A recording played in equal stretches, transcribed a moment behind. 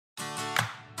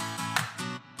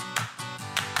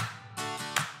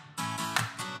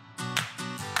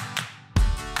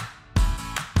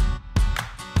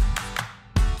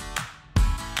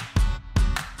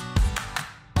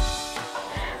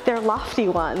lofty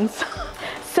ones.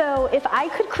 So if I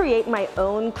could create my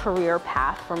own career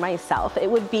path for myself, it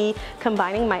would be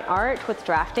combining my art with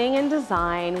drafting and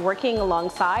design, working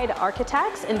alongside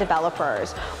architects and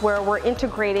developers, where we're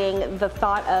integrating the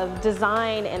thought of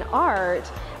design and art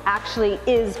actually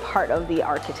is part of the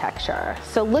architecture.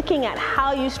 So looking at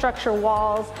how you structure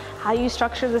walls, how you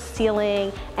structure the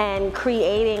ceiling, and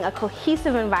creating a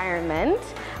cohesive environment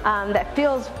that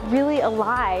feels really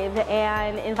alive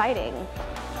and inviting.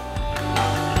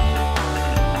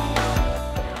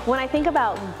 When I think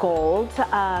about gold,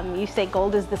 you say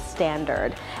gold is the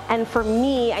standard. And for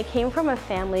me, I came from a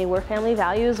family where family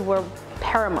values were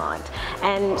paramount.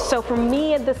 And so for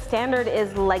me, the standard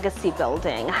is legacy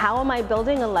building. How am I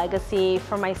building a legacy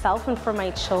for myself and for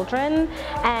my children,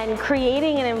 and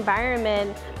creating an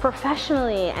environment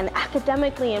professionally and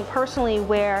academically and personally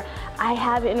where I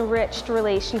have enriched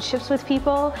relationships with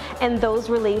people, and those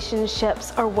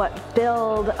relationships are what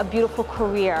build a beautiful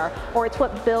career, or it's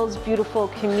what builds beautiful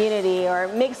community, or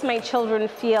makes my children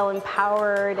feel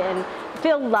empowered and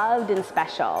feel loved and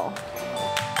special.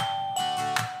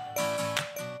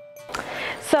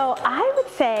 So I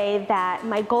would say that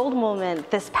my gold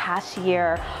moment this past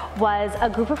year was a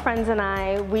group of friends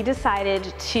and we decided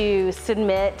to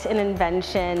submit an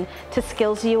invention to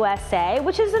Skills USA,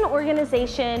 which is an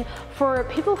organization for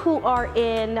people who are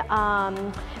in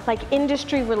like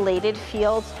industry related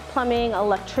fields, plumbing,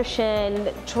 electrician,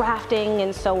 drafting,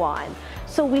 and so on.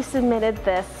 So we submitted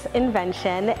this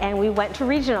invention and we went to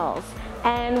regionals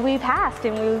and we passed,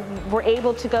 and we were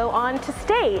able to go on to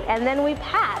state, and then we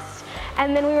passed.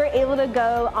 And then we were able to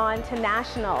go on to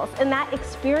nationals. And that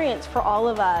experience for all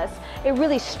of us, it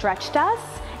really stretched us.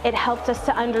 It helped us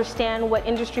to understand what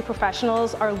industry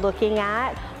professionals are looking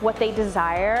at, what they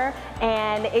desire,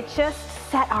 and it just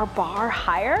set our bar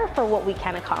higher for what we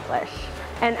can accomplish.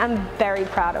 And I'm very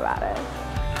proud about it.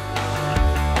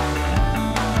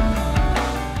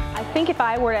 I think if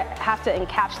I were to have to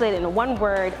encapsulate it in one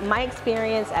word, my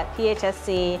experience at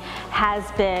PHSC has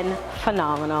been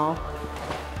phenomenal.